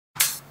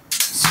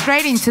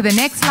straight into the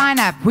next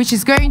lineup, which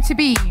is going to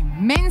be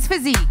men's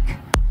physique,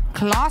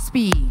 Class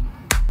B,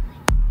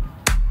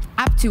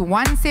 up to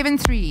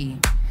 173.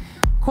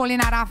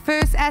 Calling out our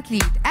first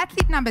athlete,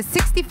 athlete number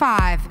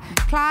 65,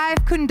 Clive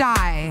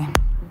Kundai.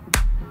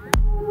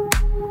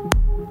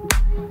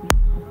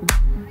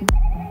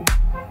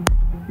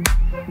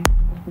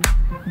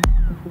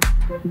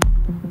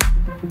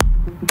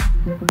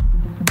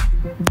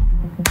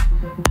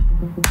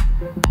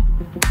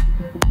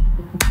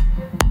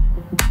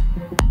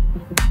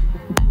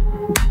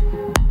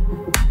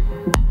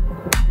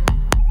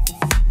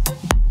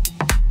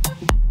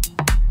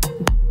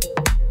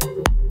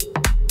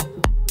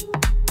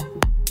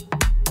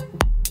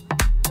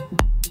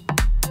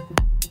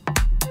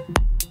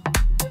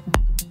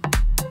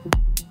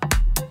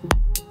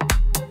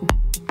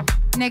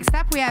 Next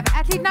up, we have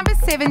athlete number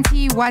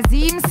 70,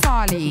 Wazim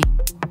Salih.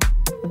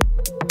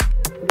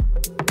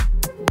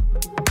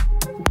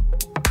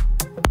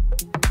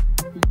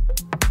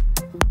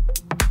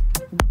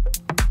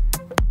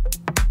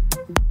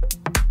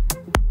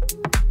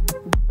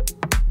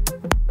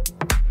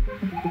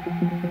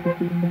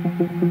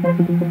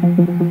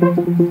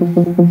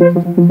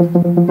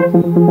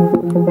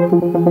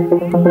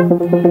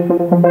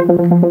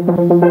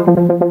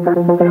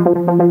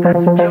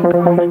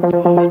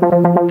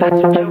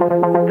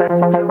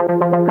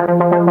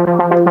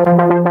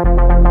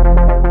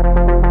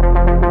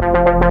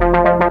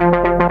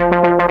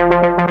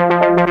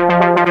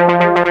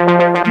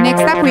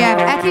 Next up, we have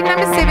athlete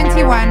number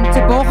 71,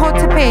 Teboho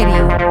Teperi.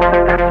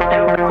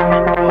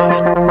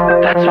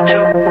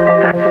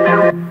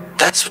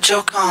 That's what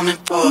you're coming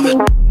for, but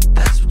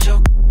that's what you're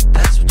coming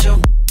for,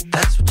 but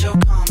that's what you're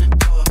coming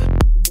for, but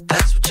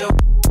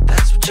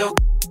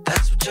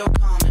that's what you're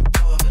coming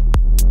for, but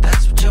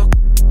that's what you're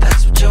coming,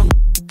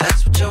 that's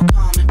what you're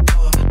coming for,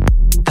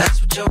 but that's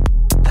what you're coming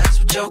for,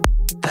 but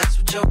that's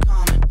what you're.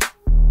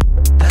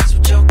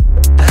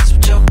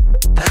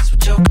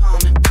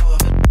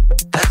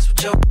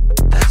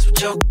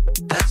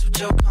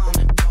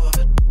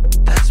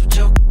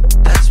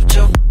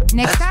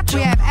 Next up,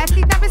 we have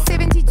athlete number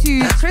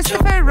 72,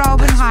 Christopher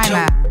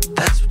Raubenheimer.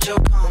 That's what you're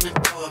coming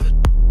for, but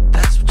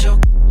that's what you're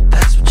coming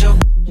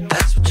for, but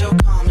that's what you're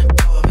coming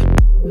for,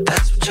 but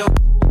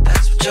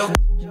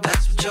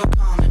that's what you're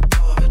coming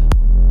for, but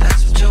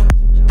that's what you're coming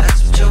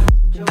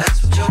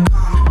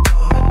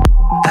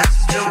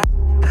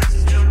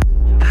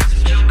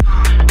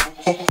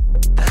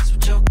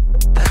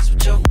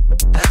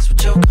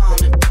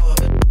for,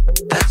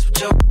 that's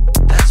what you're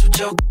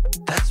coming for, but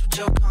that's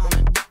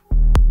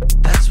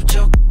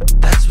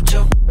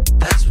what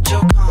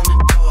you're coming.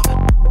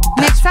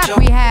 Next up,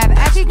 we have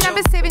athlete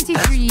number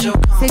 73,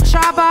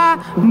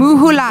 Sechaba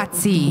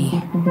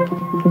Muhulatsi.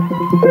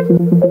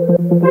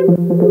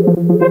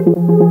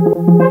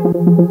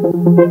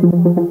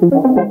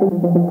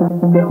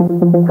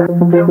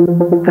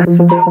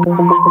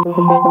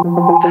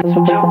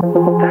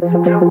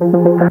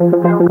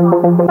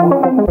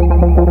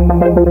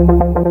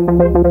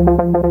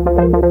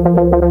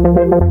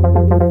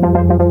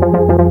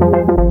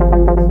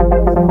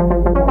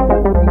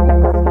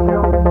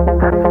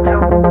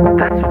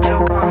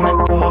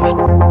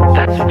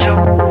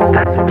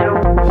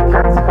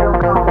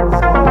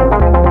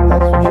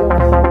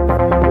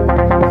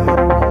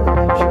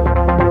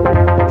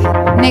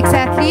 Next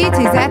athlete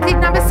is athlete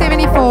number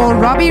 74,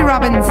 Robbie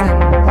Robinson.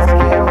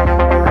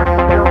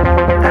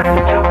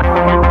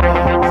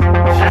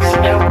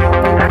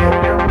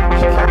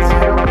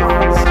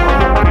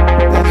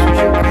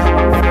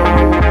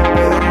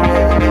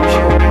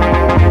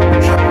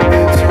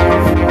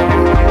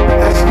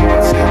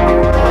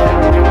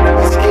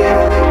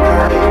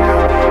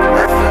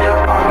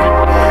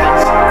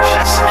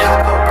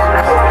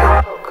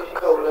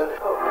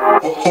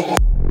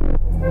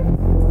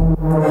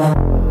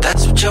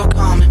 That's what you're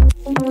coming.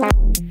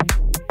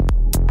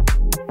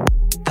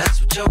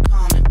 That's what you're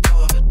coming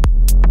for.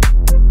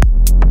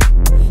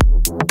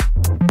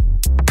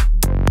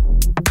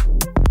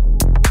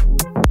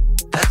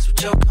 That's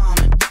what you're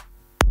coming.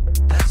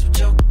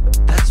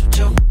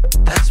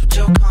 That's what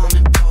you're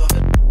coming for.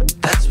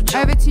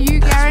 Over to you,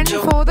 Garen,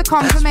 for the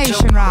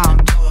confirmation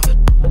round.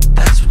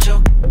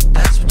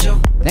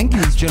 Thank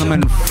you,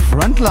 gentlemen.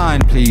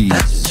 Frontline, please.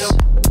 That's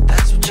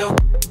what you're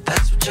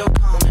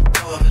coming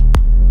for.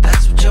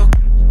 That's what you're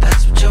coming for. That's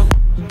what you're coming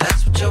for.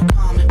 That's what you're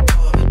coming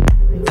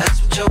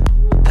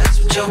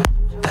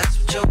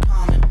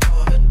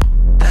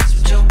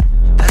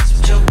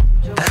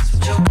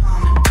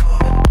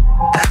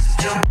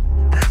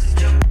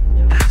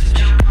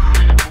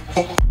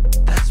for.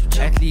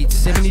 Athlete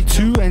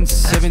 72 and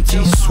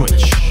 70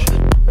 switch.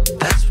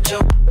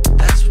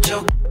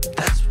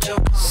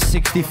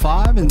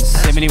 65 and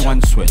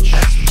 71 switch.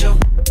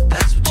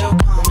 That's what you're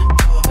coming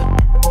for.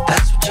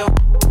 That's what you're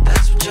coming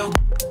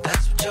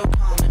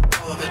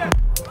for.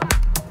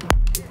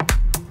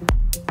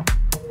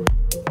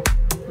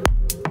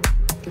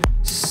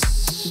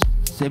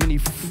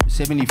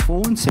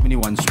 74 and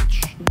 71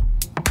 switch.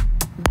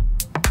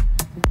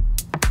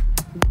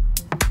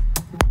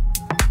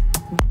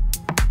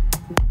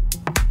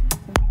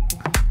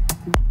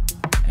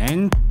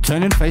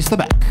 turn and face the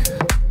back.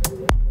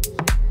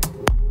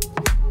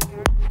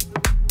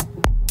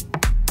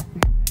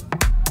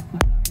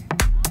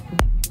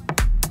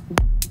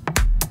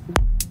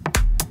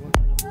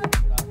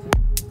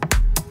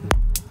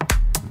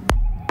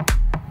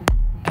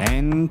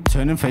 And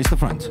turn and face the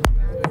front.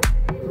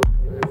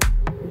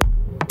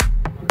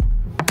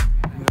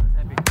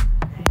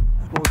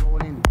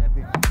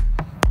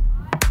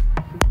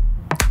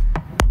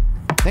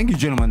 Thank you,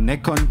 gentlemen.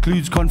 That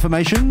concludes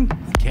confirmation.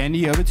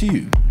 Candy, over to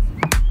you.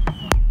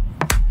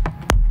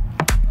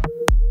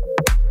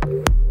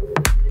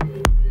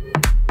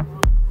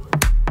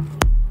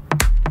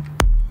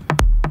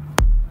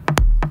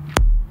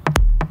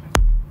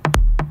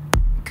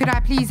 Could I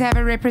please have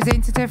a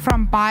representative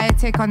from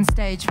Biotech on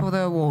stage for the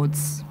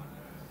awards?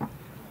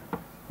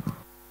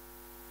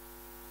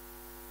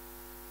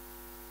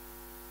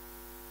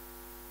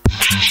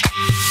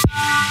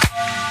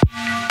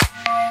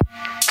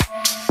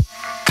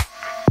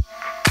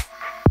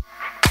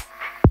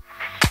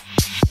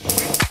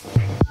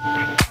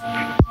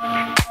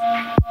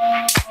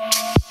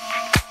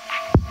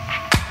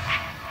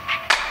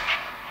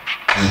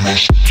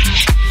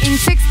 In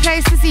sixth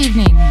place this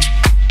evening,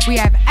 we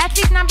have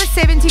athlete number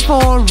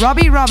 74,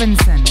 Robbie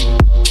Robinson.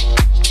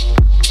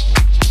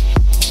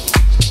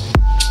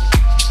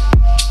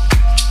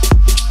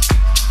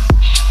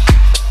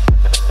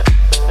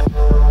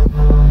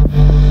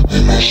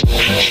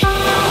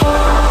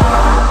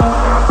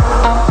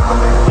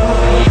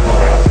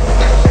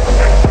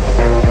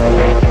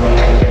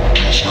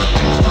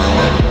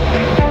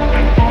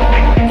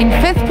 In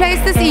fifth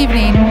place this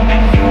evening,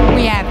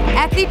 we have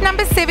athlete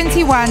number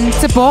 71,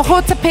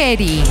 Tebogo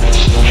Tapedi.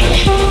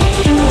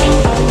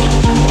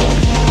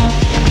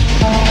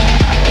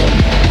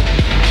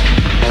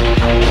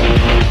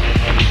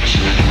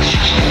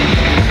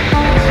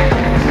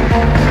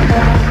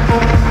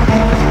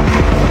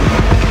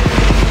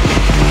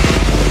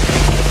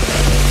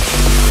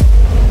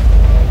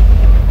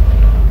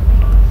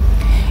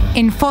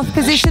 In fourth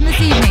position this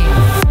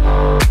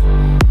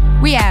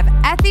evening, we have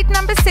athlete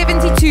number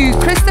 72,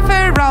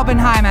 Christopher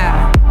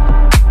Raubenheimer.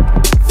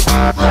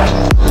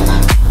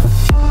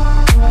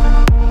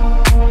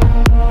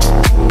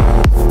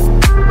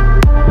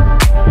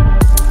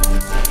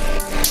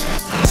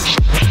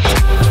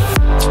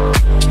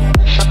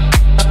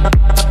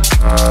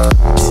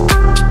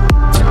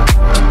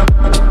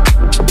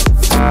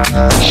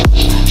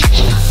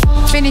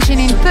 Finishing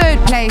in third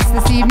place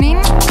this evening,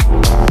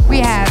 we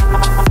have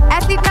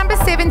athlete number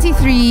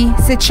 73,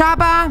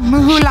 Sechaba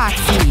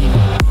Muhulatsi.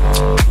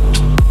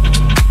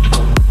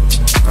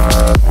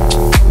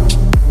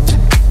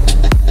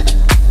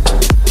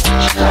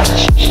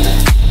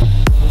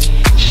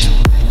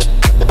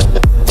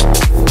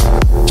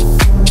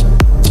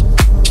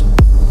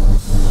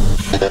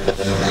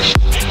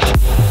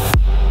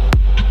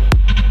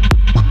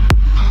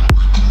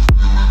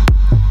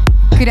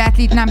 Could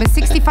athlete number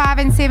 65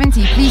 and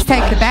 70 please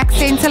take the back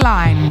center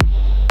line?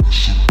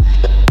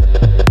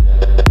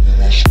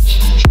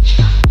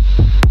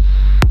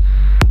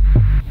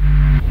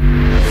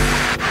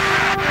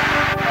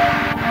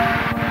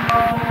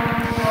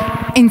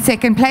 In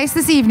second place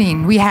this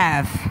evening, we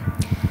have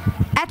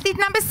athlete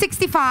number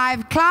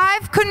 65,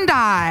 Clive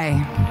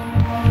Kundai.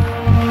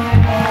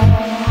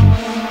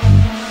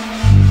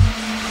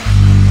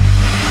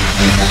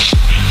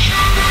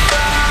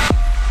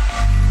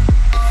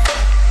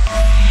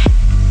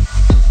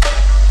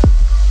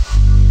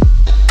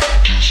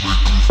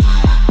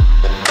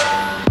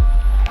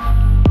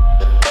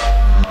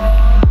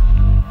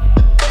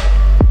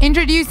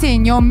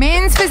 Introducing your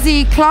men's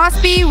physique Class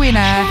B winner,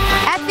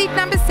 athlete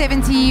number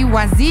 70,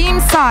 Wazim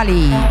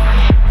Sali.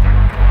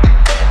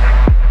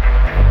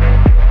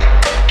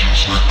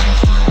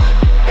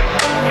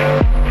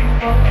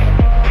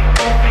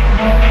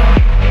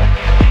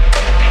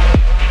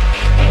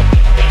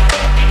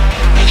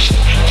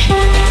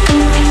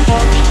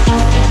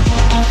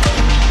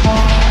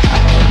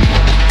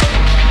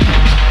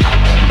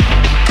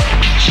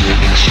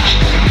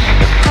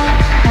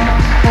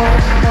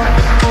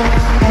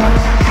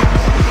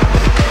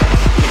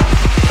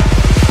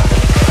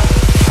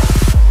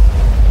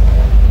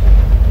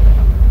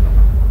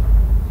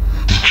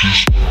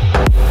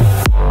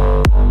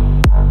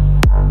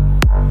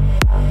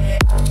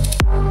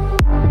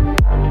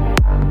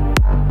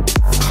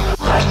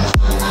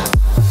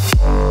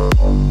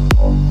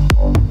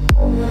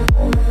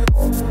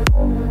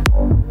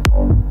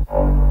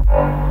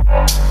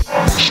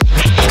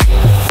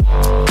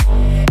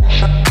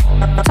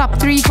 Top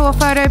 3 for a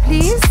photo,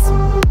 please.